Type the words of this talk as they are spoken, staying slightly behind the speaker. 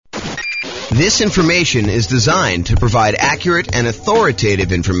This information is designed to provide accurate and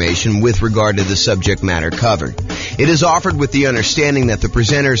authoritative information with regard to the subject matter covered. It is offered with the understanding that the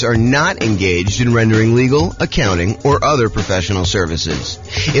presenters are not engaged in rendering legal, accounting, or other professional services.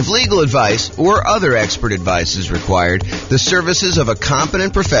 If legal advice or other expert advice is required, the services of a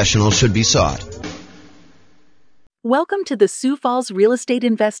competent professional should be sought. Welcome to the Sioux Falls Real Estate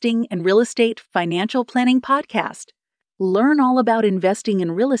Investing and Real Estate Financial Planning Podcast. Learn all about investing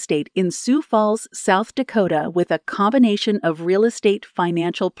in real estate in Sioux Falls, South Dakota with a combination of real estate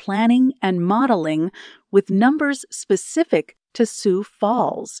financial planning and modeling with numbers specific to Sioux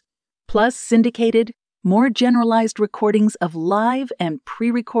Falls, plus syndicated, more generalized recordings of live and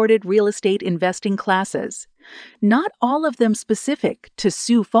pre-recorded real estate investing classes, not all of them specific to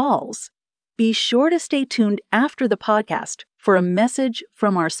Sioux Falls. Be sure to stay tuned after the podcast for a message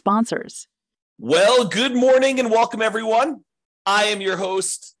from our sponsors. Well, good morning and welcome, everyone. I am your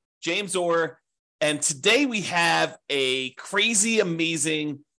host, James Orr, and today we have a crazy,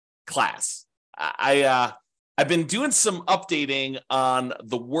 amazing class. I've been doing some updating on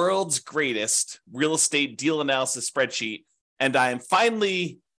the world's greatest real estate deal analysis spreadsheet, and I am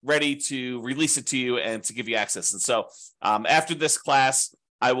finally ready to release it to you and to give you access. And so after this class,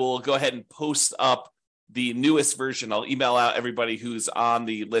 I will go ahead and post up the newest version. I'll email out everybody who's on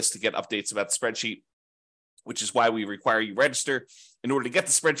the list to get updates about the spreadsheet, which is why we require you register in order to get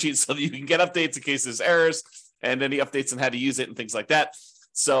the spreadsheet so that you can get updates in case there's errors and any updates on how to use it and things like that.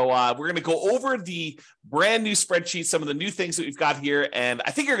 So we're going to go over the brand new spreadsheet, some of the new things that we've got here, and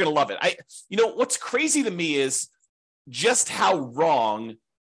I think you're going to love it. What's crazy to me is just how wrong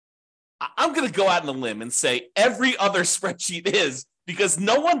I'm going to go out on a limb and say every other spreadsheet is, because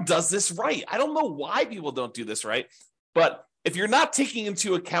no one does this right. I don't know why people don't do this right, but if you're not taking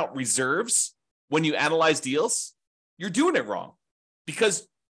into account reserves when you analyze deals, you're doing it wrong, because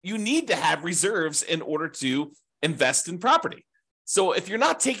you need to have reserves in order to invest in property. So if you're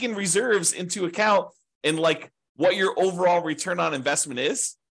not taking reserves into account in like what your overall return on investment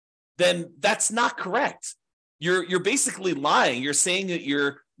is, then that's not correct. You're basically lying. You're saying that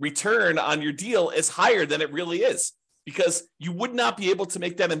your return on your deal is higher than it really is, because you would not be able to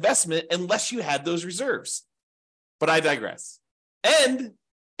make that investment unless you had those reserves. But I digress. And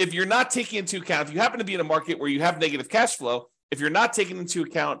if you're not taking into account, if you happen to be in a market where you have negative cash flow, if you're not taking into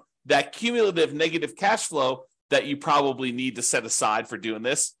account that cumulative negative cash flow that you probably need to set aside for doing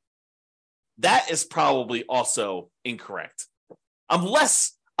this, that is probably also incorrect. I'm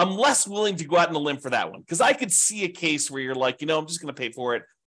less willing to go out on a limb for that one, because I could see a case where you're like, I'm just going to pay for it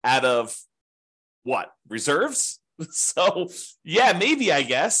out of what? Reserves? So yeah, maybe, I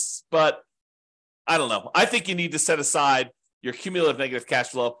guess, but I don't know. I think you need to set aside your cumulative negative cash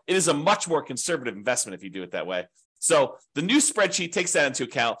flow. It is a much more conservative investment if you do it that way. So the new spreadsheet takes that into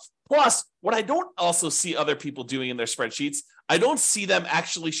account. Plus, what I don't also see other people doing in their spreadsheets, I don't see them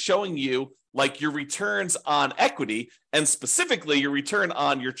actually showing you like your returns on equity, and specifically your return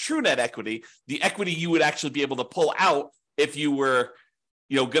on your true net equity, the equity you would actually be able to pull out if you were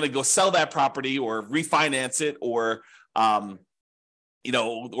going to go sell that property or refinance it or, or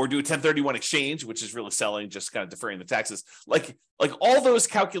do a 1031 exchange, which is really selling, just kind of deferring the taxes. Like all those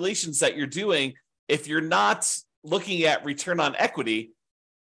calculations that you're doing, if you're not looking at return on equity,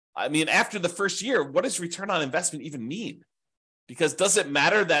 I mean, after the first year, what does return on investment even mean? Because does it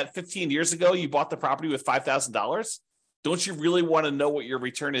matter that 15 years ago you bought the property with $5,000? Don't you really want to know what your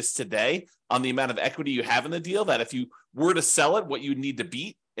return is today on the amount of equity you have in the deal, that if you were to sell it, what you would need to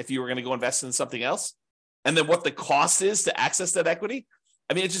beat if you were going to go invest in something else? And then what the cost is to access that equity?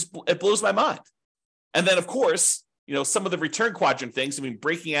 I mean, it blows my mind. And then, of course, some of the return quadrant things,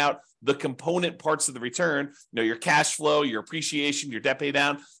 breaking out the component parts of the return, your cash flow, your appreciation, your debt pay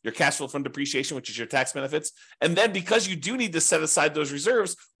down, your cash flow from depreciation, which is your tax benefits. And then because you do need to set aside those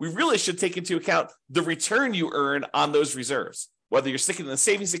reserves, we really should take into account the return you earn on those reserves, whether you're sticking in a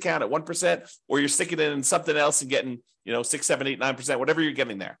savings account at 1% or you're sticking it in something else and getting, 6, 7, 8, 9%, whatever you're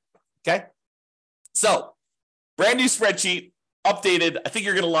getting there. Okay. So brand new spreadsheet, updated. I think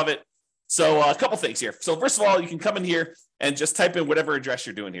you're going to love it. So a couple things here. So first of all, you can come in here and just type in whatever address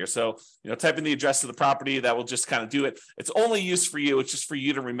you're doing here. So, type in the address of the property. That will just kind of do it. It's only used for you. It's just for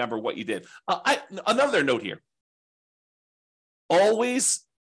you to remember what you did. Another note here. Always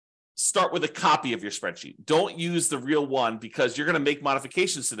start with a copy of your spreadsheet. Don't use the real one, because you're going to make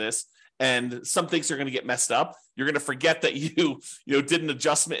modifications to this and some things are going to get messed up. You're going to forget that you did an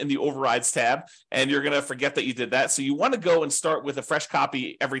adjustment in the overrides tab, and you're going to forget that you did that. So you want to go and start with a fresh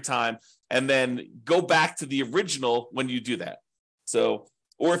copy every time, and then go back to the original when you do that. So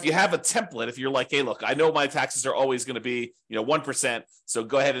Or if you have a template, if you're like, hey, look, I know my taxes are always going to be, 1%. So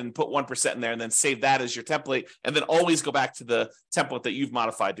go ahead and put 1% in there and then save that as your template. And then always go back to the template that you've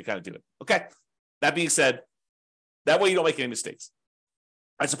modified to kind of do it. Okay. That being said, that way you don't make any mistakes.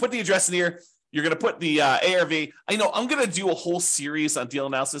 All right. So put the address in here. You're going to put the ARV. I know I'm going to do a whole series on deal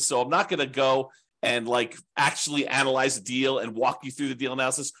analysis. So I'm not going to go and actually analyze a deal and walk you through the deal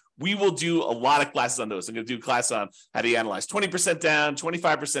analysis. We will do a lot of classes on those. I'm going to do a class on how do you analyze 20% down,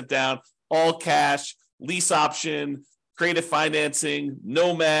 25% down, all cash, lease option, creative financing,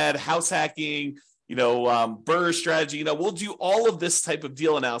 nomad, house hacking, BRRRR strategy. We'll do all of this type of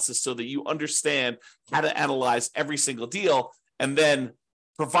deal analysis so that you understand how to analyze every single deal. And then,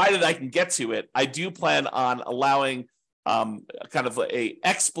 provided I can get to it, I do plan on allowing kind of a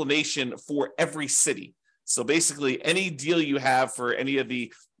explanation for every city. So basically, any deal you have for any of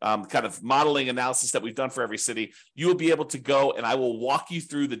the kind of modeling analysis that we've done for every city, you will be able to go and I will walk you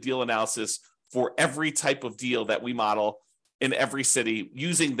through the deal analysis for every type of deal that we model in every city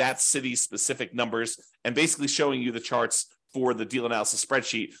using that city's specific numbers and basically showing you the charts for the deal analysis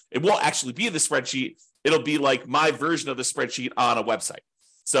spreadsheet. It won't actually be the spreadsheet. It'll be like my version of the spreadsheet on a website.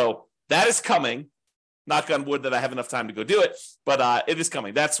 So that is coming. Knock on wood that I have enough time to go do it, but it is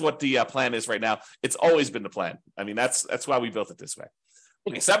coming. That's what the plan is right now. It's always been the plan. I mean, that's why we built it this way.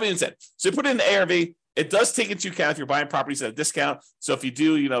 Okay, so that being said, so you put it in the ARV. It does take into account if you're buying properties at a discount. So if you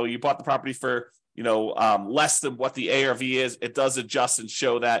do, you bought the property for, less than what the ARV is, it does adjust and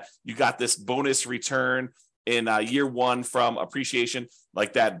show that you got this bonus return in year one from appreciation,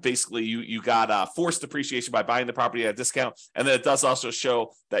 like that. Basically, you got forced appreciation by buying the property at a discount, and then it does also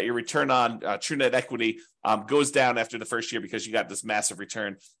show that your return on true net equity goes down after the first year because you got this massive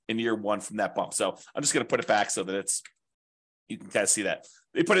return in year one from that bump. So I'm just going to put it back so that you can kind of see that.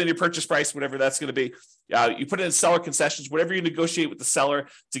 They put in your purchase price, whatever that's going to be. You put in seller concessions, whatever you negotiate with the seller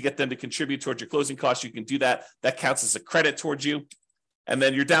to get them to contribute towards your closing costs, you can do that. That counts as a credit towards you. And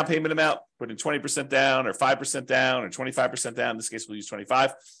then your down payment amount, put in 20% down or 5% down or 25% down. In this case, we'll use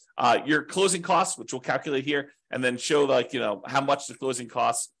 25. Your closing costs, which we'll calculate here, and then show how much the closing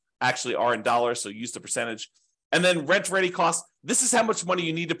costs actually are in dollars. So use the percentage. And then rent ready costs. This is how much money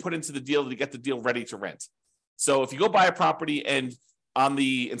you need to put into the deal to get the deal ready to rent. So if you go buy a property and on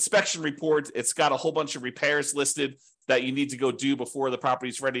the inspection report, it's got a whole bunch of repairs listed that you need to go do before the property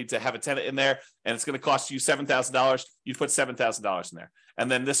is ready to have a tenant in there, and it's going to cost you $7,000, you put $7,000 in there.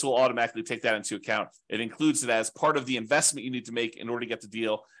 And then this will automatically take that into account. It includes it as part of the investment you need to make in order to get the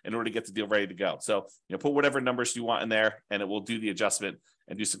deal ready to go. So put whatever numbers you want in there, and it will do the adjustment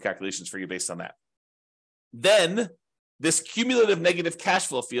and do some calculations for you based on that. Then this cumulative negative cash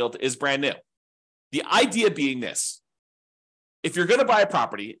flow field is brand new. The idea being this: if you're going to buy a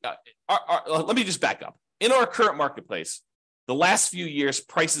property, let me just back up. In our current marketplace, the last few years,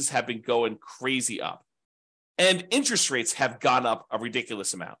 prices have been going crazy up, and interest rates have gone up a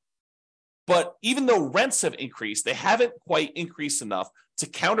ridiculous amount. But even though rents have increased, they haven't quite increased enough to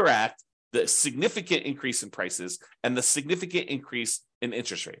counteract the significant increase in prices and the significant increase in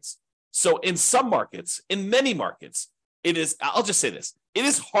interest rates. So in some markets, in many markets, I'll just say this, it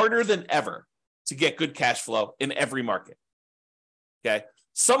is harder than ever to get good cash flow in every market. Okay.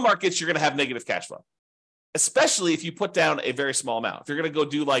 Some markets you're going to have negative cash flow, especially if you put down a very small amount. If you're going to go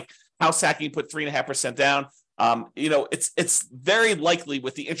do like house hacking, put 3.5% down, it's very likely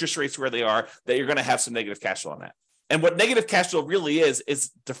with the interest rates where they are that you're going to have some negative cash flow on that. And what negative cash flow really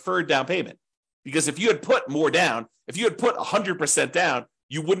is deferred down payment. Because if you had put more down, if you had put 100% down,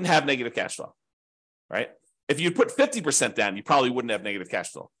 you wouldn't have negative cash flow, right? If you put 50% down, you probably wouldn't have negative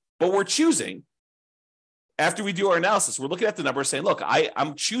cash flow. But we're choosing, after we do our analysis, we're looking at the numbers saying, look,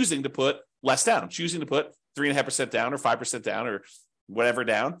 I'm choosing to put less down. I'm choosing to put 3.5% down or 5% down or whatever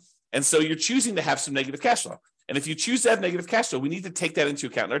down. And so you're choosing to have some negative cash flow. And if you choose to have negative cash flow, we need to take that into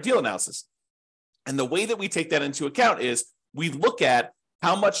account in our deal analysis. And the way that we take that into account is we look at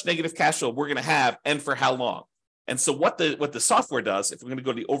how much negative cash flow we're going to have and for how long. And so what the software does, if we're going to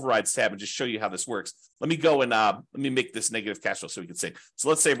go to the overrides tab and just show you how this works, let me go and let me make this negative cash flow so we can see. So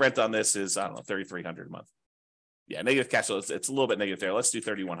let's say rent on this is, I don't know, $3,300 a month. Yeah, negative cash flow, it's a little bit negative there. Let's do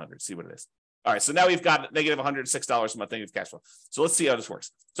 $3,100, see what it is. All right, so now we've got negative $106 a month negative cash flow. So let's see how this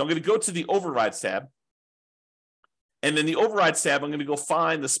works. So I'm going to go to the overrides tab. And in the overrides tab, I'm going to go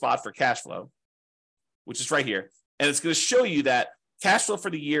find the spot for cash flow, which is right here. And it's going to show you that cash flow for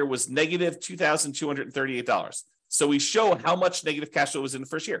the year was negative $2,238. So we show how much negative cash flow was in the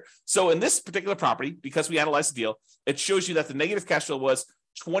first year. So in this particular property, because we analyzed the deal, it shows you that the negative cash flow was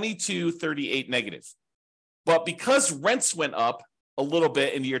 $2,238 negative. But because rents went up a little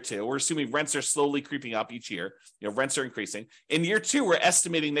bit in year 2. We're assuming rents are slowly creeping up each year. Rents are increasing. In year 2, we're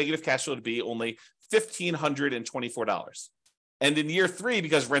estimating negative cash flow to be only $1,524. And in year 3,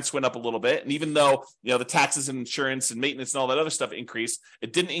 because rents went up a little bit, and even though the taxes and insurance and maintenance and all that other stuff increased,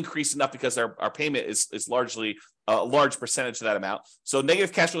 it didn't increase enough because our payment is largely a large percentage of that amount. So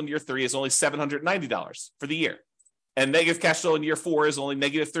negative cash flow in year 3 is only $790 for the year. And negative cash flow in year 4 is only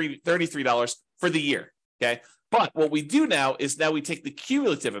negative $33 for the year. Okay. But what we do now is we take the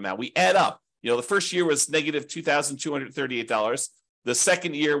cumulative amount. We add up. The first year was negative $2,238. The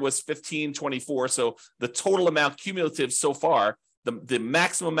second year was $1,524. So the total amount cumulative so far, the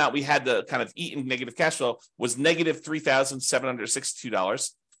maximum amount we had to kind of eat in negative cash flow was negative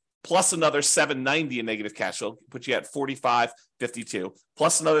 $3,762, plus another $790 in negative cash flow, put you at $4,552,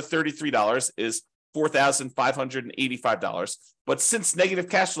 plus another $33 is $4,585. But since negative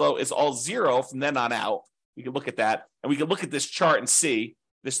cash flow is all zero from then on out, we can look at that, and we can look at this chart and see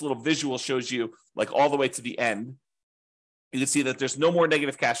this little visual shows you like all the way to the end. You can see that there's no more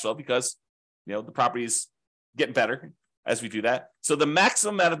negative cash flow because the property's getting better as we do that. So the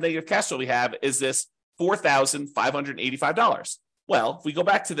maximum amount of negative cash flow we have is this $4,585. Well, if we go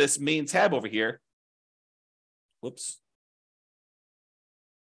back to this main tab over here, whoops.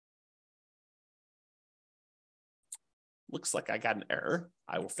 Looks like I got an error.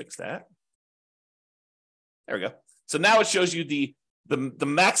 I will fix that. There we go. So now it shows you the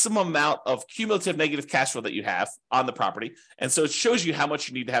maximum amount of cumulative negative cash flow that you have on the property. And so it shows you how much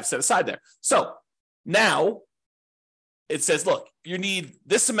you need to have set aside there. So now it says, look, you need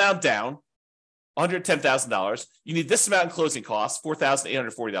this amount down, $110,000. You need this amount in closing costs,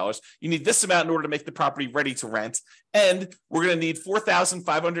 $4,840. You need this amount in order to make the property ready to rent. And we're going to need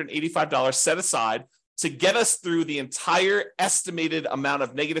 $4,585 set aside to get us through the entire estimated amount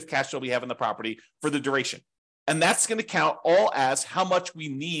of negative cash flow we have in the property for the duration. And that's going to count all as how much we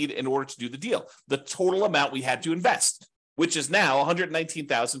need in order to do the deal. The total amount we had to invest, which is now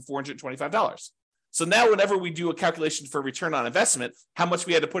 $119,425. So now whenever we do a calculation for return on investment, how much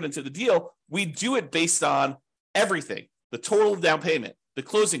we had to put into the deal, we do it based on everything: the total down payment, the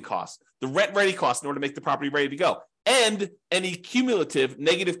closing costs, the rent ready costs in order to make the property ready to go, and any cumulative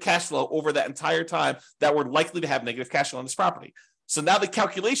negative cash flow over that entire time that we're likely to have negative cash flow on this property. So now the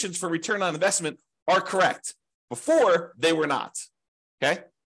calculations for return on investment are correct. Before, they were not. Okay?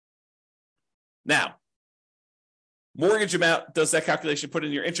 Now, mortgage amount does that calculation, put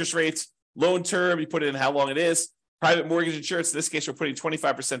in your interest rates, loan term, you put in how long it is. Private mortgage insurance, in this case, we're putting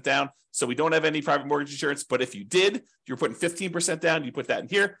 25% down, so we don't have any private mortgage insurance. But if you did, you're putting 15% down, you put that in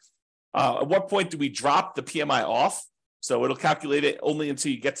here. At what point do we drop the PMI off? So it'll calculate it only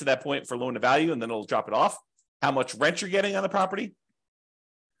until you get to that point for loan to value, and then it'll drop it off. How much rent you're getting on the property.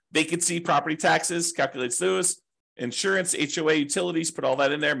 Vacancy, property taxes, calculates those. Insurance, HOA, utilities, put all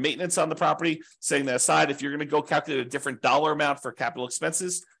that in there. Maintenance on the property, setting that aside. If you're going to go calculate a different dollar amount for capital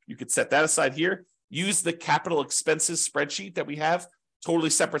expenses, you could set that aside here. Use the capital expenses spreadsheet that we have, totally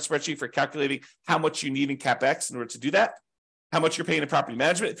separate spreadsheet for calculating how much you need in CapEx in order to do that. How much you're paying in property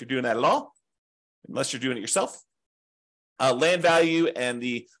management, if you're doing that at all, unless you're doing it yourself. Land value and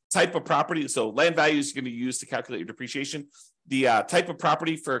the type of property. So land value is going to use to calculate your depreciation. The type of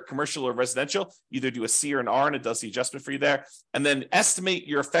property for commercial or residential, either do a C or an R, and it does the adjustment for you there. And then estimate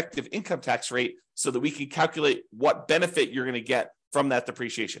your effective income tax rate so that we can calculate what benefit you're going to get from that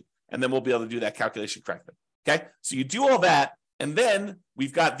depreciation. And then we'll be able to do that calculation correctly. Okay, so you do all that, and then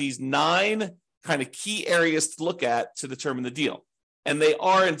we've got these 9 kind of key areas to look at to determine the deal. And they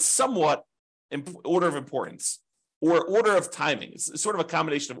are in somewhat order of importance or order of timing. It's sort of a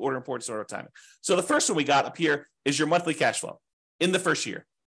combination of order of importance and order of timing. So the first one we got up here is your monthly cash flow in the first year.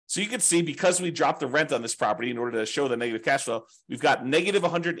 So you can see, because we dropped the rent on this property in order to show the negative cash flow, we've got negative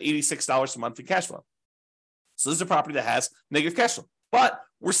 $186 a month in cash flow. So this is a property that has negative cash flow. But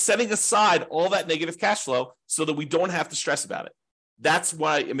we're setting aside all that negative cash flow so that we don't have to stress about it. That's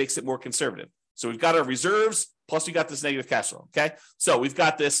why it makes it more conservative. So we've got our reserves, plus we got this negative cash flow, okay? So we've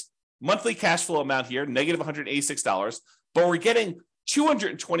got this monthly cash flow amount here, negative $186, but we're getting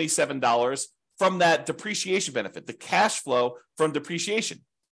 $227 from that depreciation benefit, the cash flow from depreciation,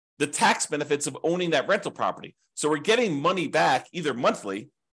 the tax benefits of owning that rental property. So we're getting money back either monthly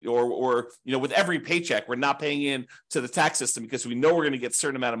or with every paycheck. We're not paying in to the tax system because we know we're going to get a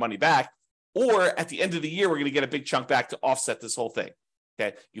certain amount of money back, or at the end of the year, we're going to get a big chunk back to offset this whole thing.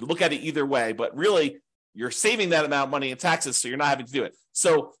 Okay, you look at it either way, but really you're saving that amount of money in taxes, so you're not having to do it.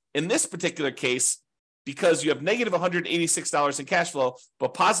 So in this particular case, because you have negative $186 in cash flow,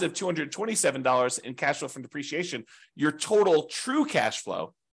 but positive $227 in cash flow from depreciation, your total true cash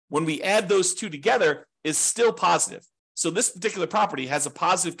flow, when we add those two together, is still positive. So this particular property has a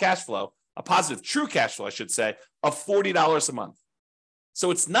positive cash flow, a positive true cash flow, I should say, of $40 a month. So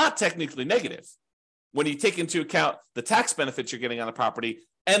it's not technically negative when you take into account the tax benefits you're getting on the property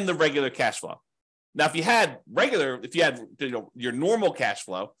and the regular cash flow. Now, if you had your normal cash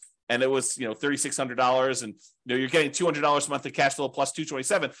flow and it was $3,600 and you're getting $200 a month of cash flow plus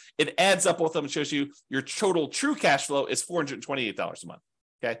 $227, it adds up both of them and shows you your total true cash flow is $428 a month.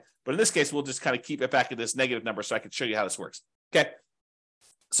 Okay, but in this case, we'll just kind of keep it back at this negative number so I can show you how this works. Okay,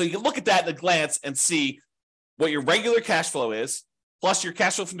 so you can look at that at a glance and see what your regular cash flow is, plus your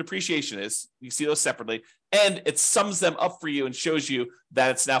cash flow from depreciation is. You see those separately, and it sums them up for you and shows you that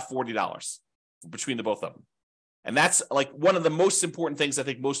it's now $40 between the both of them. And that's like one of the most important things I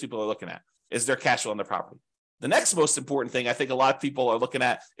think most people are looking at is their cash flow on their property. The next most important thing I think a lot of people are looking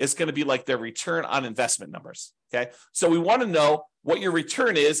at is going to be like their return on investment numbers. Okay, so we want to know what your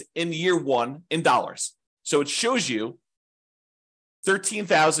return is in year one in dollars. So it shows you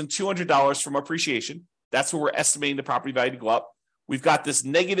 $13,200 from appreciation. That's where we're estimating the property value to go up. We've got this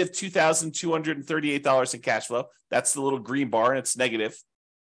negative $2,238 in cash flow. That's the little green bar, and it's negative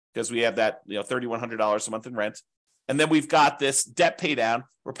because we have that $3,100 a month in rent. And then we've got this debt pay down.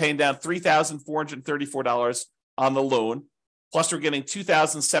 We're paying down $3,434 on the loan, plus we're getting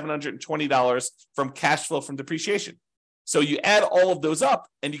 $2,720 from cash flow from depreciation. So you add all of those up,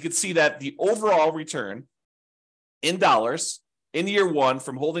 and you can see that the overall return in dollars in year one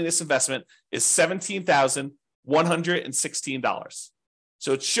from holding this investment is $17,116.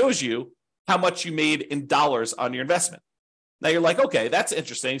 So it shows you how much you made in dollars on your investment. Now you're like, okay, that's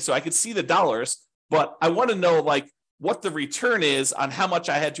interesting. So I could see the dollars, but I want to know what the return is on how much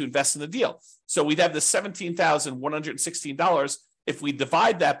I had to invest in the deal. So we'd have the $17,116. If we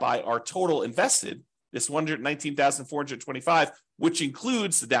divide that by our total invested, this $119,425, which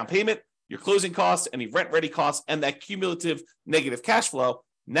includes the down payment, your closing costs, any rent-ready costs, and that cumulative negative cash flow,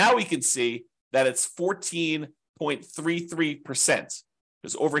 now we can see that it's 14.33%.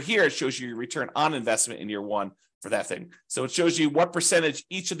 Because over here, it shows you your return on investment in year one for that thing. So it shows you what percentage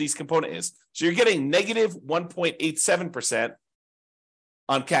each of these component is. So you're getting negative 1.87%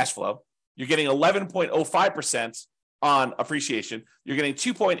 on cash flow. You're getting 11.05% on appreciation. You're getting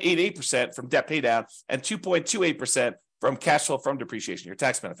 2.88% from debt pay down and 2.28% from cash flow from depreciation, your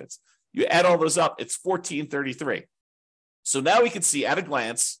tax benefits. You add all those up, it's 14.33. So now we can see at a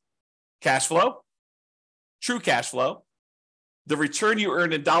glance, cash flow, true cash flow, the return you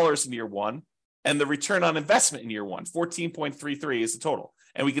earn in dollars in year one, and the return on investment in year one, 14.33 is the total.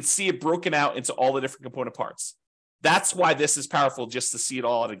 And we can see it broken out into all the different component parts. That's why this is powerful, just to see it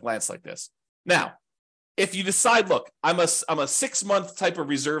all at a glance like this. Now, if you decide, look, I'm a 6-month type of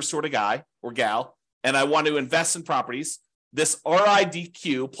reserve sort of guy or gal, and I want to invest in properties, this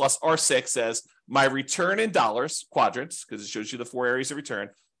RIDQ plus R6 says my return in dollars, quadrants, because it shows you the 4 areas of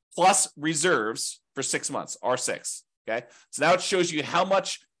return, plus reserves for 6 months, R6. Okay, so now it shows you how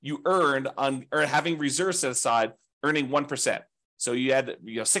much you earned on or having reserves set aside, earning 1%. So you had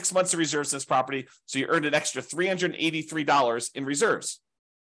 6 months of reserves in this property, so you earned an extra $383 in reserves.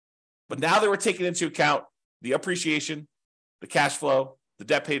 But now that we're taking into account the appreciation, the cash flow, the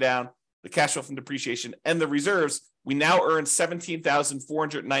debt pay down, the cash flow from depreciation, and the reserves, we now earn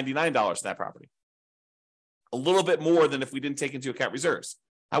 $17,499 in that property. A little bit more than if we didn't take into account reserves.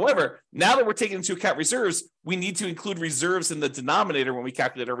 However, now that we're taking into account reserves, we need to include reserves in the denominator when we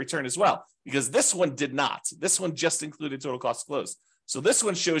calculate our return as well, because this one did not. This one just included total cost to close. So this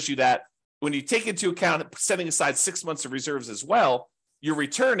one shows you that when you take into account setting aside 6 months of reserves as well, your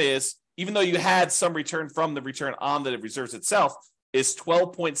return is, even though you had some return from the return on the reserves itself, is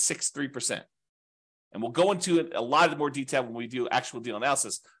 12.63%. And we'll go into a lot more detail when we do actual deal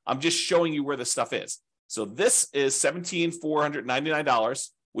analysis. I'm just showing you where this stuff is. So this is $17,499,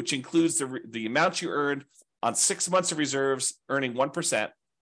 which includes the amount you earned on 6 months of reserves, earning 1%.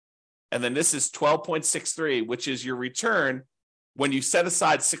 And then this is 12.63, which is your return when you set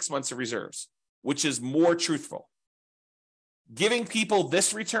aside 6 months of reserves, which is more truthful. Giving people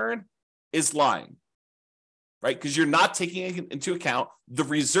this return is lying, right? Because you're not taking into account the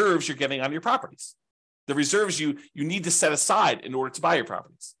reserves you're getting on your properties. The reserves you need to set aside in order to buy your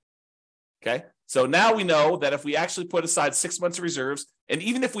properties. Okay? So now we know that if we actually put aside 6 months of reserves, and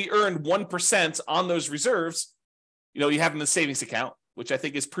even if we earn 1% on those reserves, you have in the savings account, which I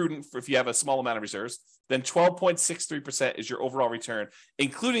think is prudent for if you have a small amount of reserves, then 12.63% is your overall return,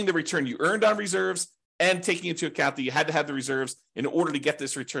 including the return you earned on reserves and taking into account that you had to have the reserves in order to get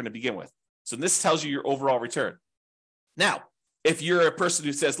this return to begin with. So this tells you your overall return. Now, if you're a person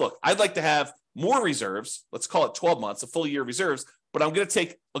who says, look, I'd like to have more reserves, let's call it 12 months, a full year of reserves, but I'm going to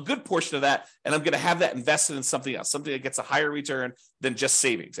take a good portion of that and I'm going to have that invested in something else, something that gets a higher return than just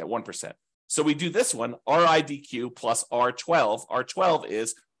savings at 1%. So we do this one, RIDQ plus R12. R12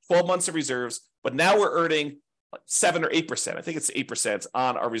 is 12 months of reserves, but now we're earning 7 or 8%. I think it's 8%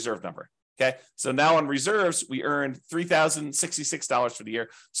 on our reserve number. Okay. So now on reserves, we earned $3,066 for the year.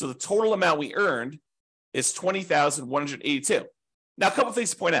 So the total amount we earned is $20,182. Now, a couple of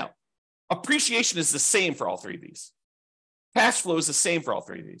things to point out. Appreciation is the same for all three of these. Cash flow is the same for all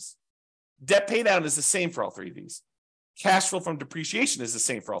three of these. Debt pay down is the same for all three of these. Cash flow from depreciation is the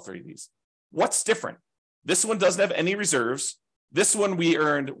same for all three of these. What's different? This one doesn't have any reserves. This one we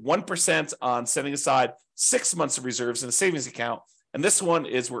earned 1% on setting aside 6 months of reserves in a savings account. And this one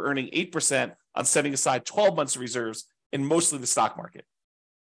is we're earning 8% on setting aside 12 months of reserves in mostly the stock market.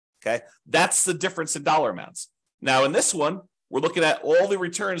 Okay, that's the difference in dollar amounts. Now in this one, we're looking at all the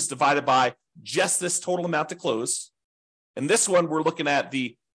returns divided by just this total amount to close. And this one, we're looking at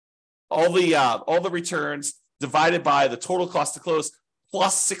all the returns divided by the total cost to close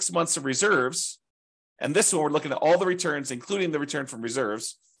plus 6 months of reserves. And this one, we're looking at all the returns, including the return from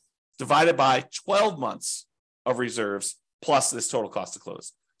reserves, divided by 12 months of reserves plus this total cost to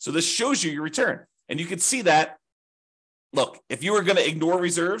close. So this shows you your return. And you can see that, look, if you were going to ignore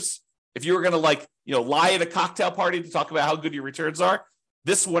reserves, if you were going to lie at a cocktail party to talk about how good your returns are,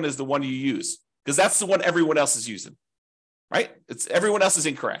 this one is the one you use because that's the one everyone else is using, right? Everyone else is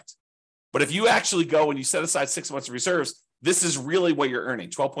incorrect. But if you actually go and you set aside 6 months of reserves, this is really what you're earning,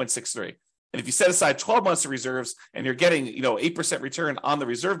 12.63. And if you set aside 12 months of reserves and you're getting 8% return on the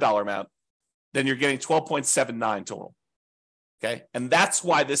reserve dollar amount, then you're getting 12.79 total. Okay. And that's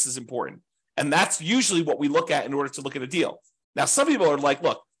why this is important. And that's usually what we look at in order to look at a deal. Now, some people are like,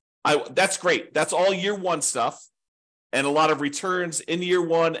 look, that's great. That's all year one stuff and a lot of returns in year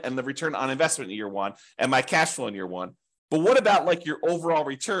one and the return on investment in year one and my cash flow in year one. But what about like your overall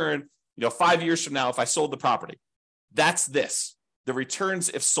return, 5 years from now, if I sold the property? That's the returns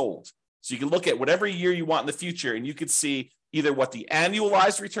if sold. So you can look at whatever year you want in the future and you could see either what the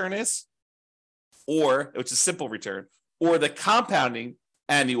annualized return is, or which is simple return, or the compounding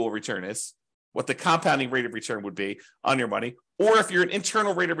annual return is, what the compounding rate of return would be on your money. Or if you're an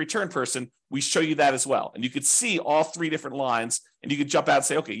internal rate of return person, we show you that as well. And you could see all three different lines and you could jump out and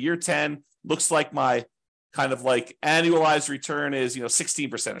say, okay, year 10 looks like my kind of like annualized return is,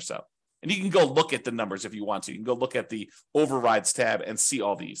 16% or so. And you can go look at the numbers if you want to. You can go look at the overrides tab and see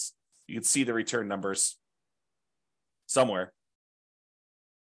all these. You can see the return numbers somewhere.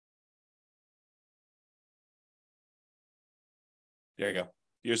 There you go.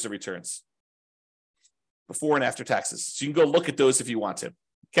 Here's the returns before and after taxes. So you can go look at those if you want to,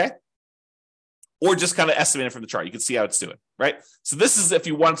 okay? Or just kind of estimate it from the chart. You can see how it's doing, right? So this is if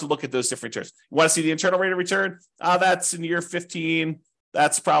you wanted to look at those different returns. You want to see the internal rate of return? That's in year 15.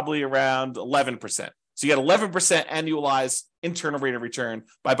 That's probably around 11%. So you got 11% annualized internal rate of return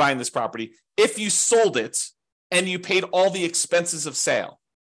by buying this property. If you sold it and you paid all the expenses of sale,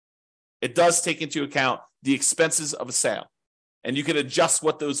 it does take into account the expenses of a sale. And you can adjust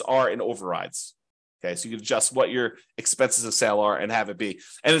what those are in overrides. Okay, so you can adjust what your expenses of sale are and have it be.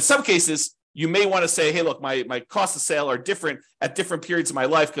 And in some cases, you may want to say, hey, look, my costs of sale are different at different periods of my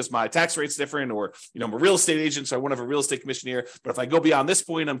life because my tax rate's different, or I'm a real estate agent, so I won't have a real estate commission here. But if I go beyond this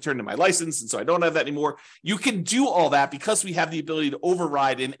point, I'm turning my license, and so I don't have that anymore. You can do all that because we have the ability to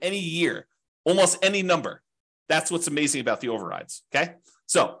override in any year, almost any number. That's what's amazing about the overrides. Okay,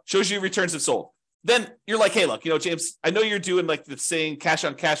 so shows you returns if sold. Then you're like, hey, look, James, I know you're doing like the saying cash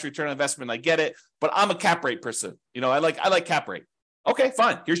on cash return on investment. I get it, but I'm a cap rate person. I like cap rate. Okay,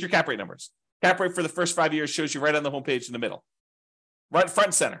 fine. Here's your cap rate numbers. Cap rate for the first 5 years shows you right on the homepage in the middle, right front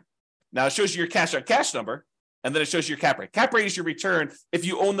and center. Now it shows you your cash on cash number, and then it shows you your cap rate. Cap rate is your return if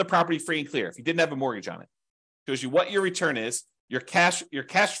you own the property free and clear, if you didn't have a mortgage on it. It shows you what your return is, your cash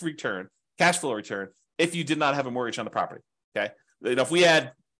return, cash flow return, if you did not have a mortgage on the property. Okay. If we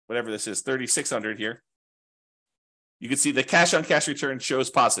had whatever this is, 3,600 here, you can see the cash on cash return shows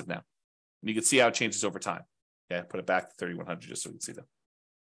positive now. And you can see how it changes over time. Okay, put it back to 3,100 just so we can see that.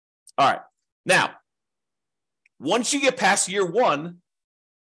 All right. Now, once you get past year one,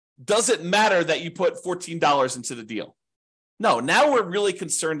 does it matter that you put $14 into the deal? No, now we're really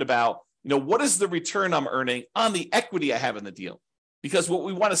concerned about, what is the return I'm earning on the equity I have in the deal? Because what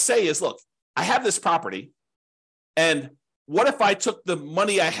we want to say is, look, I have this property, and what if I took the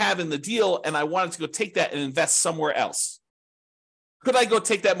money I have in the deal and I wanted to go take that and invest somewhere else? Could I go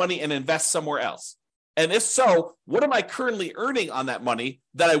take that money and invest somewhere else? And if so, what am I currently earning on that money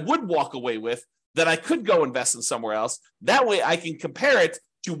that I would walk away with that I could go invest in somewhere else? That way I can compare it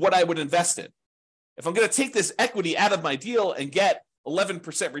to what I would invest in. If I'm going to take this equity out of my deal and get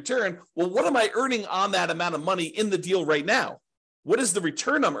 11% return, well, what am I earning on that amount of money in the deal right now? What is the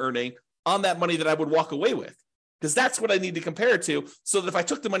return I'm earning on that money that I would walk away with? Because that's what I need to compare it to, so that if I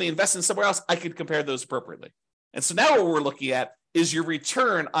took the money and invested somewhere else, I could compare those appropriately. And so now what we're looking at is your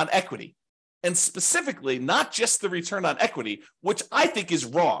return on equity. And specifically, not just the return on equity, which I think is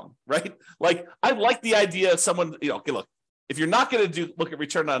wrong, right? Like, I like the idea of someone, okay, look, if you're not going to look at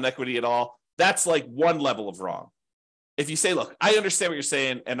return on equity at all, that's like one level of wrong. If you say, look, I understand what you're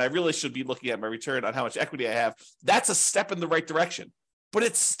saying, and I really should be looking at my return on how much equity I have, that's a step in the right direction. But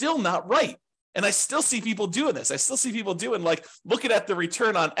it's still not right. And I still see people doing this. I still see people doing like looking at the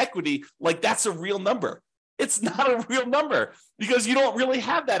return on equity like that's a real number. It's not a real number because you don't really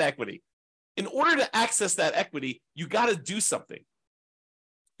have that equity. In order to access that equity, you got to do something.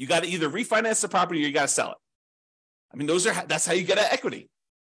 You got to either refinance the property or you got to sell it. I mean, that's how you get at equity.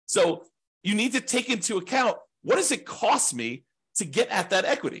 So you need to take into account, what does it cost me to get at that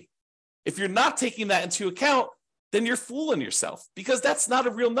equity? If you're not taking that into account, then you're fooling yourself because that's not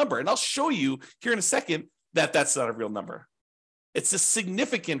a real number. And I'll show you here in a second that that's not a real number. It's a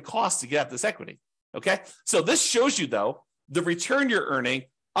significant cost to get at this equity. Okay. So this shows you, though, the return you're earning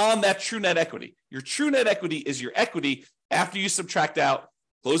on that true net equity. Your true net equity is your equity after you subtract out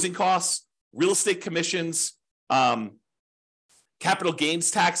closing costs, real estate commissions, capital gains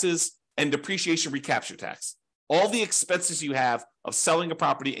taxes, and depreciation recapture tax. All the expenses you have of selling a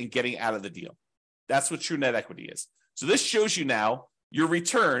property and getting out of the deal. That's what true net equity is. So this shows you now your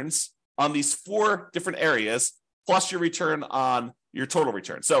returns on these 4 different areas, plus your return on your total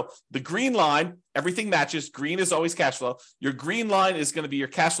return. So the green line, everything matches. Green is always cash flow. Your green line is going to be your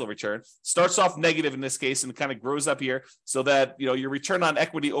cash flow return. Starts off negative in this case and kind of grows up here so that your return on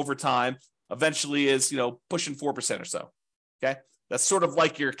equity over time eventually is pushing 4% or so. Okay, that's sort of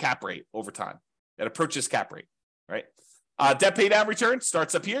like your cap rate over time. That approaches cap rate, right? Debt pay down return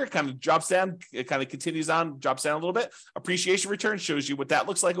starts up here, kind of drops down, it kind of continues on, drops down a little bit. Appreciation return shows you what that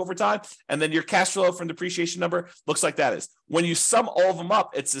looks like over time. And then your cash flow from depreciation number looks like that is. When you sum all of them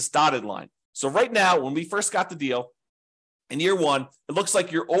up, it's this dotted line. So right now, when we first got the deal, in year 1, it looks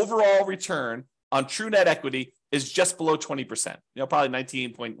like your overall return on true net equity is just below 20%, probably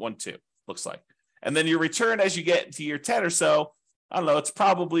 19.12 looks like. And then your return as you get to year 10 or so, I don't know, it's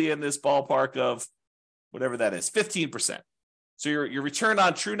probably in this ballpark of whatever that is, 15%. So your return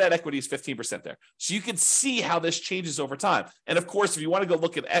on true net equity is 15% there. So you can see how this changes over time. And of course, if you want to go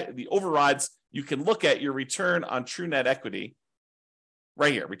look at the overrides, you can look at your return on true net equity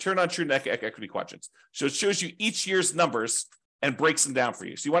right here, return on true net equity quadrants. So it shows you each year's numbers and breaks them down for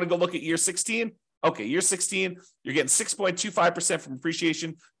you. So you want to go look at year 16? Okay, year 16, you're getting 6.25% from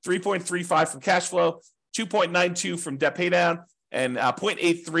appreciation, 3.35 from cash flow, 2.92 from debt pay down, and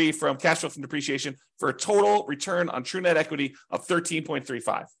 0.83 from cash flow from depreciation for a total return on true net equity of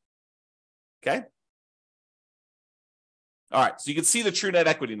 13.35. Okay? All right, so you can see the true net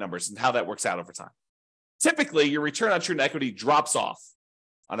equity numbers and how that works out over time. Typically, your return on true net equity drops off.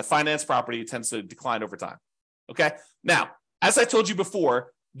 On a finance property, it tends to decline over time. Okay? Now, as I told you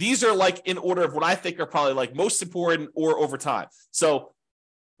before, these are like in order of what I think are probably like most important or over time. So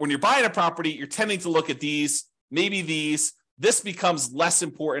when you're buying a property, you're tending to look at these, maybe these. This becomes less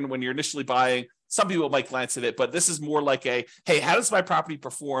important when you're initially buying. Some people might glance at it, but this is more like hey, how does my property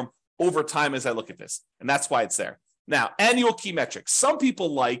perform over time as I look at this? And that's why it's there. Now, annual key metrics. Some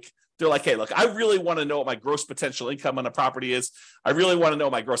people they're like, hey, look, I really want to know what my gross potential income on a property is. I really want to know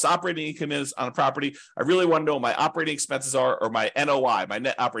what my gross operating income is on a property. I really want to know what my operating expenses are or my NOI, my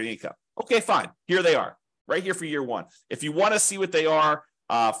net operating income. Okay, fine. Here they are, right here for year 1. If you want to see what they are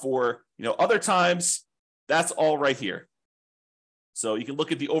for other times, that's all right here. So you can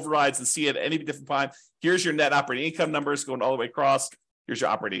look at the overrides and see it at any different time. Here's your net operating income numbers going all the way across. Here's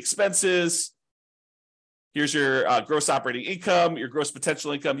your operating expenses. Here's your gross operating income, your gross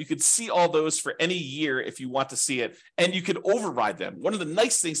potential income. You can see all those for any year if you want to see it, and you can override them. One of the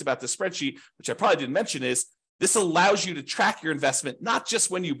nice things about this spreadsheet, which I probably didn't mention, is this allows you to track your investment, not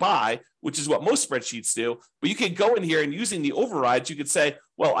just when you buy, which is what most spreadsheets do, but you can go in here and using the overrides, you could say,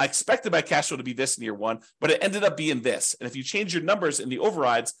 well, I expected my cash flow to be this in year 1, but it ended up being this. And if you change your numbers in the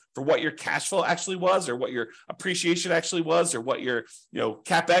overrides for what your cash flow actually was, or what your appreciation actually was, or what your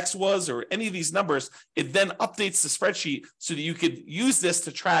CapEx was, or any of these numbers, it then updates the spreadsheet so that you could use this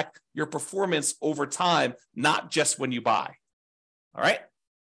to track your performance over time, not just when you buy. All right.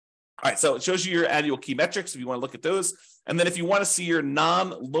 All right, so it shows you your annual key metrics if you want to look at those. And then if you want to see your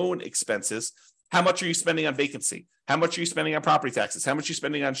non-loan expenses, how much are you spending on vacancy? How much are you spending on property taxes? How much are you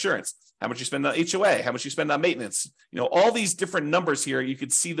spending on insurance? How much you spend on HOA? How much you spend on maintenance? All these different numbers here, you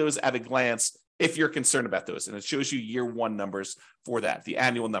can see those at a glance if you're concerned about those. And it shows you year one numbers for that, the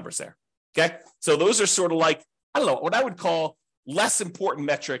annual numbers there. Okay. So those are sort of like, I don't know, what I would call less important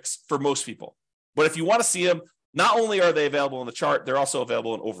metrics for most people. But if you want to see them, not only are they available in the chart, they're also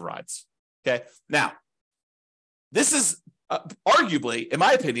available in overrides. Okay. Now, this is arguably, in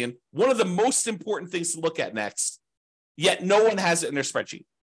my opinion, one of the most important things to look at next, yet no one has it in their spreadsheet.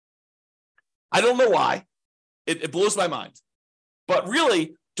 I don't know why. It blows my mind. But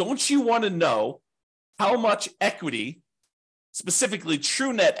really, don't you want to know how much equity, specifically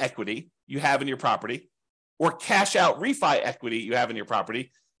true net equity, you have in your property, or cash out refi equity you have in your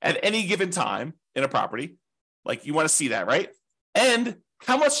property at any given time in a property? Like, you want to see that, right? And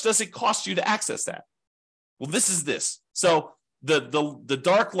how much does it cost you to access that? Well, this is this. So the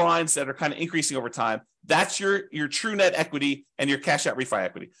dark lines that are kind of increasing over time, that's your true net equity and your cash out refi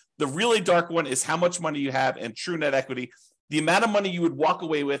equity. The really dark one is how much money you have in true net equity, the amount of money you would walk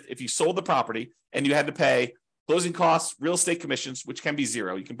away with if you sold the property and you had to pay closing costs, real estate commissions, which can be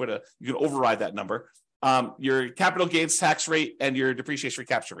zero. You can override that number. Your capital gains tax rate and your depreciation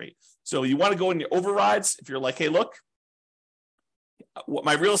recapture rate. So you want to go in your overrides. If you're like, hey, look,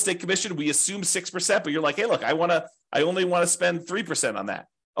 my real estate commission, we assume 6%, but you're like, hey, look, I only want to spend 3% on that.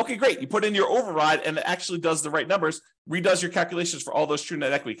 Okay, great. You put in your override and it actually does the right numbers, redoes your calculations for all those true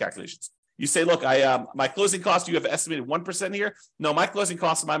net equity calculations. You say, look, my closing costs, you have estimated 1% here. No, my closing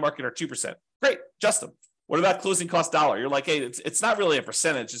costs in my market are 2%. Great, adjust them. What about closing cost dollar? You're like, hey, it's not really a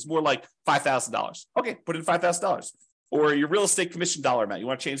percentage. It's more like $5,000. Okay, put in $5,000. Or your real estate commission dollar amount. You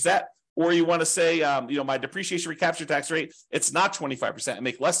want to change that? Or you want to say, my depreciation recapture tax rate, it's not 25%. I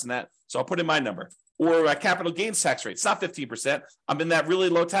make less than that, so I'll put in my number. Or a capital gains tax rate, it's not 15%. I'm in that really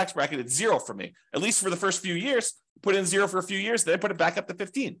low tax bracket. It's zero for me. At least for the first few years, put in zero for a few years, then put it back up to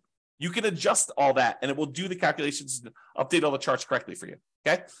 15. You can adjust all that, and it will do the calculations and update all the charts correctly for you.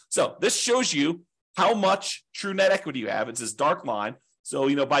 Okay, so this shows you how much true net equity you have. It's this dark line.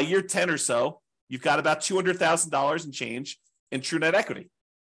 So, by year 10 or so, you've got about $200,000 and change in true net equity.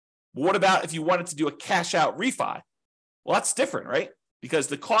 But what about if you wanted to do a cash out refi? Well, that's different, right? Because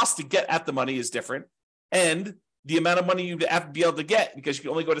the cost to get at the money is different. And the amount of money you have to be able to get, because you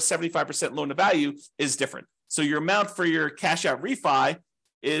can only go to 75% loan to value, is different. So your amount for your cash out refi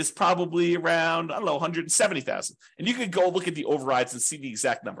is probably around, $170,000. And you could go look at the overrides and see the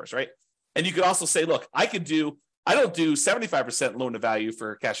exact numbers, right? And you could also say, look, I don't do 75% loan to value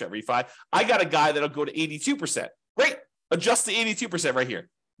for cash out refi. I got a guy that'll go to 82%. Great. Adjust to 82% right here.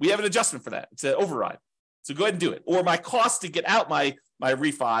 We have an adjustment for that. It's an override. So go ahead and do it. Or my cost to get out my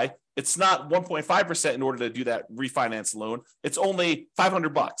refi, it's not 1.5% in order to do that refinance loan. It's only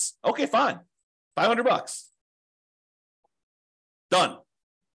 $500. Okay, fine. $500. Done.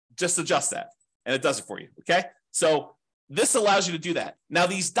 Just adjust that. And it does it for you. Okay. So this allows you to do that. Now,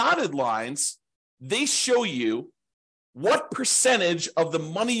 these dotted lines, they show you what percentage of the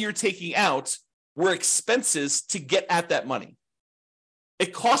money you're taking out were expenses to get at that money.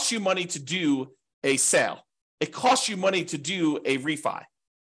 It costs you money to do a sale. It costs you money to do a refi.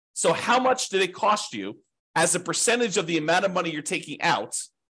 So how much did it cost you as a percentage of the amount of money you're taking out,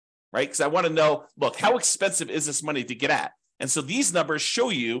 right? Because I want to know, look, how expensive is this money to get at? And so these numbers show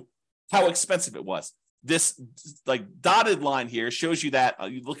you how expensive it was. This like dotted line here shows you that,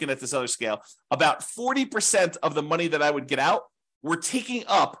 you're looking at this other scale, about 40% of the money that I would get out were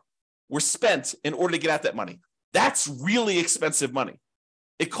spent in order to get at that money. That's really expensive money.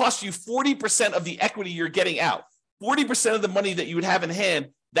 It costs you 40% of the equity you're getting out. 40% of the money that you would have in hand,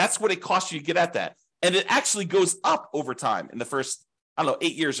 that's what it costs you to get at that. And it actually goes up over time in the first,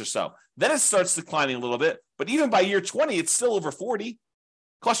 8 years or so. Then it starts declining a little bit. But even by year 20, it's still over 40. It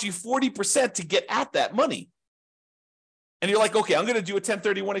costs you 40% to get at that money. And you're like, okay, I'm going to do a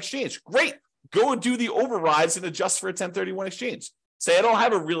 1031 exchange. Great. Go and do the overrides and adjust for a 1031 exchange. Say, I don't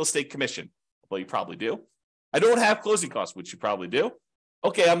have a real estate commission. Well, you probably do. I don't have closing costs, which you probably do.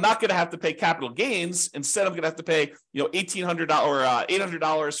 Okay, I'm not going to have to pay capital gains. Instead, I'm going to have to pay, $1,800 or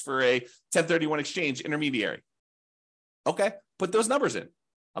 $800 for a 1031 exchange intermediary. Okay, put those numbers in.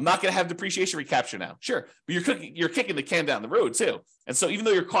 I'm not going to have depreciation recapture now. Sure, but you're kicking the can down the road too. And so even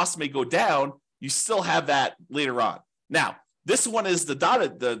though your costs may go down, you still have that later on. Now, this one is the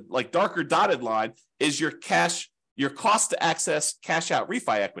darker dotted line is your cost to access cash out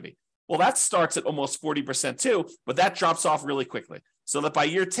refi equity. Well, that starts at almost 40% too, but that drops off really quickly. So that by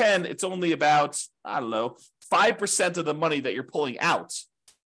year 10, it's only about, 5% of the money that you're pulling out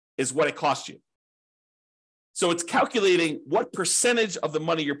is what it costs you. So it's calculating what percentage of the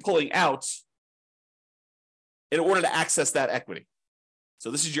money you're pulling out in order to access that equity. So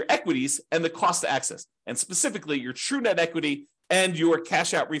this is your equities and the cost to access, and specifically your true net equity and your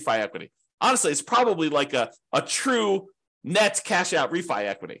cash out refi equity. honestly, it's probably like a true net cash out refi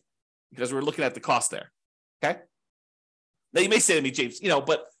equity because we're looking at the cost there. Okay. Now you may say to me, James,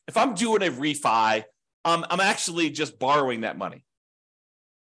 but if I'm doing a refi, I'm actually just borrowing that money.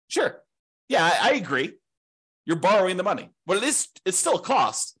 Sure. Yeah, I agree. You're borrowing the money, but it's still a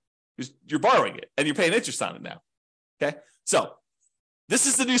cost because you're borrowing it and you're paying interest on it now. Okay. So this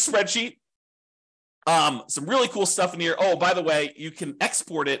is the new spreadsheet. Some really cool stuff in here. Oh, by the way, you can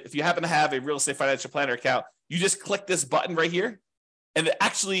export it if you happen to have a real estate financial planner account. You just click this button right here, and it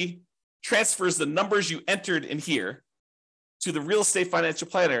actually transfers the numbers you entered in here to the real estate financial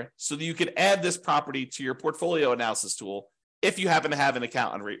planner so that you can add this property to your portfolio analysis tool if you happen to have an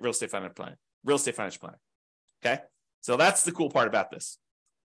account on real estate financial planner. Okay, so that's the cool part about this.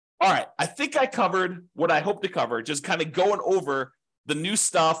 All right, I think I covered what I hope to cover, just kind of going over the new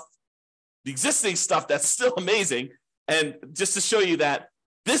stuff, the existing stuff that's still amazing, and just to show you that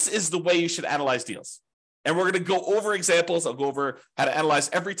this is the way you should analyze deals. And we're going to go over examples. I'll go over how to analyze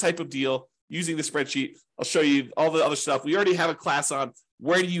every type of deal using the spreadsheet. I'll show you all the other stuff. We already have a class on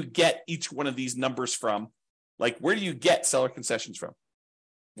where do you get each one of these numbers from? Like, where do you get seller concessions from?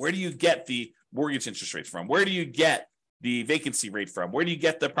 Where do you get the mortgage interest rates from? Where do you get the vacancy rate from? Where do you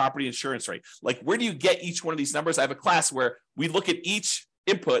get the property insurance rate? Like, where do you get each one of these numbers? I have a class where we look at each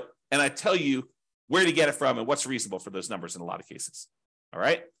input and I tell you where to get it from and what's reasonable for those numbers in a lot of cases. All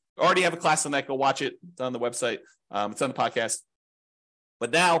right. I already have a class on that. Go watch it. It's on the website. It's on the podcast.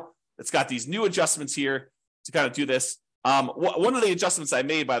 But now it's got these new adjustments here to kind of do this. One of the adjustments I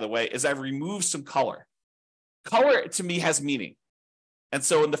made, by the way, is I've removed some color. Color to me has meaning. And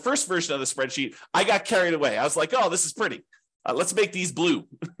so in the first version of the spreadsheet, I got carried away. I was like, oh, this is pretty. Let's make these blue.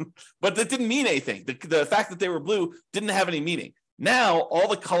 But that didn't mean anything. The fact that they were blue didn't have any meaning. Now all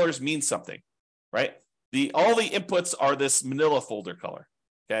the colors mean something, right? All the inputs are this manila folder color,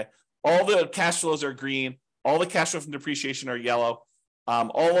 okay? All the cash flows are green. All the cash flow from depreciation are yellow.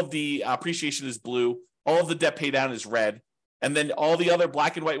 All of the appreciation is blue. All of the debt pay down is red. And then all the other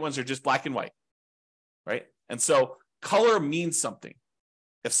black and white ones are just black and white, right? And so color means something.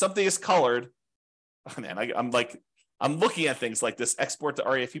 If something is colored, oh man, I'm looking at things like this export to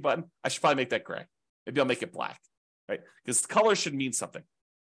REFE button. I should probably make that gray. Maybe I'll make it black, right? Because color should mean something.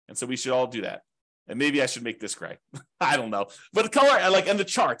 And so we should all do that. And maybe I should make this gray. I don't know. But the color, and the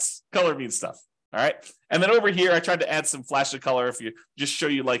charts, color means stuff. All right. And then over here, I tried to add some flash of color if you just show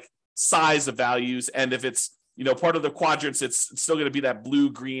you like size of values. And if it's, part of the quadrants, it's still going to be that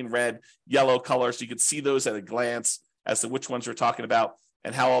blue, green, red, yellow color. So you can see those at a glance as to which ones we're talking about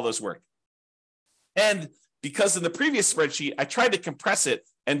and how all those work. And because in the previous spreadsheet, I tried to compress it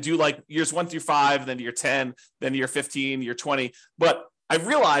and do like years 1 through 5, then year 10, then year 15, year 20. But I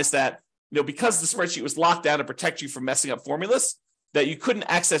realized that, because the spreadsheet was locked down to protect you from messing up formulas, that you couldn't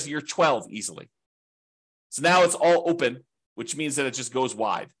access year 12 easily. So now it's all open, which means that it just goes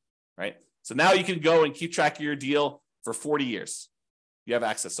wide, right? So now you can go and keep track of your deal for 40 years. You have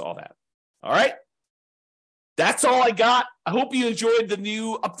access to all that. All right. That's all I got. I hope you enjoyed the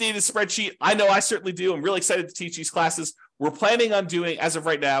new updated spreadsheet. I know I certainly do. I'm really excited to teach these classes. We're planning on doing, as of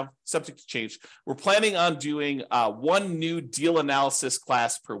right now, subject to change, we're planning on doing one new deal analysis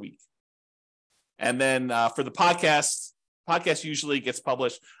class per week. And then for the podcast usually gets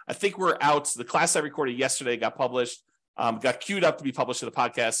published. I think we're out. The class I recorded yesterday got published, got queued up to be published to the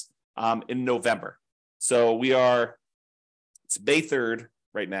podcast in November. So it's May 3rd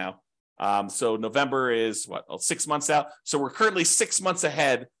right now. So November is 6 months out. So we're currently 6 months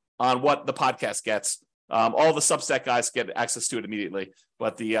ahead on what the podcast gets. All the Substack guys get access to it immediately,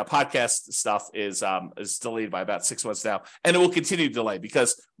 but the podcast stuff is delayed by about 6 months now, and it will continue to delay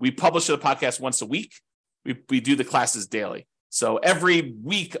because we publish the podcast once a week. We do the classes daily. So every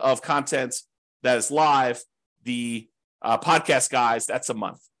week of content that is live, the podcast guys, that's a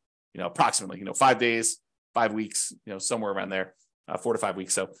month, approximately, 5 days, 5 weeks, somewhere around there. 4 to 5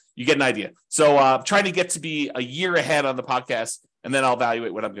 weeks. So you get an idea. So trying to get to be a year ahead on the podcast, and then I'll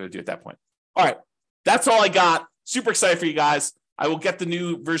evaluate what I'm going to do at that point. All right. That's all I got. Super excited for you guys. I will get the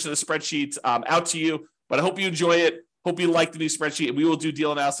new version of the spreadsheet out to you, but I hope you enjoy it. Hope you like the new spreadsheet, and we will do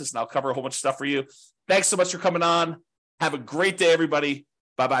deal analysis, and I'll cover a whole bunch of stuff for you. Thanks so much for coming on. Have a great day, everybody.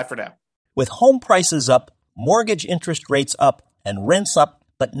 Bye-bye for now. With home prices up, mortgage interest rates up, and rents up,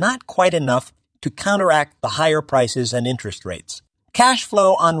 but not quite enough to counteract the higher prices and interest rates. Cash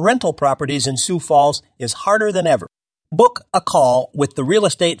flow on rental properties in Sioux Falls is harder than ever. Book a call with the Real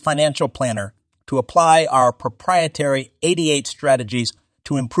Estate Financial Planner to apply our proprietary 88 strategies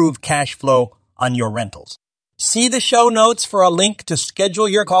to improve cash flow on your rentals. See the show notes for a link to schedule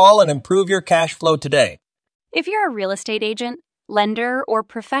your call and improve your cash flow today. If you're a real estate agent, lender, or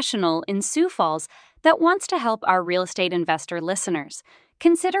professional in Sioux Falls that wants to help our real estate investor listeners,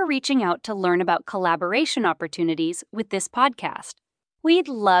 consider reaching out to learn about collaboration opportunities with this podcast. We'd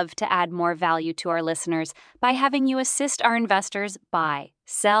love to add more value to our listeners by having you assist our investors buy,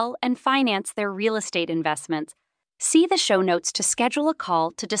 sell, and finance their real estate investments. See the show notes to schedule a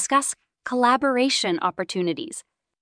call to discuss collaboration opportunities.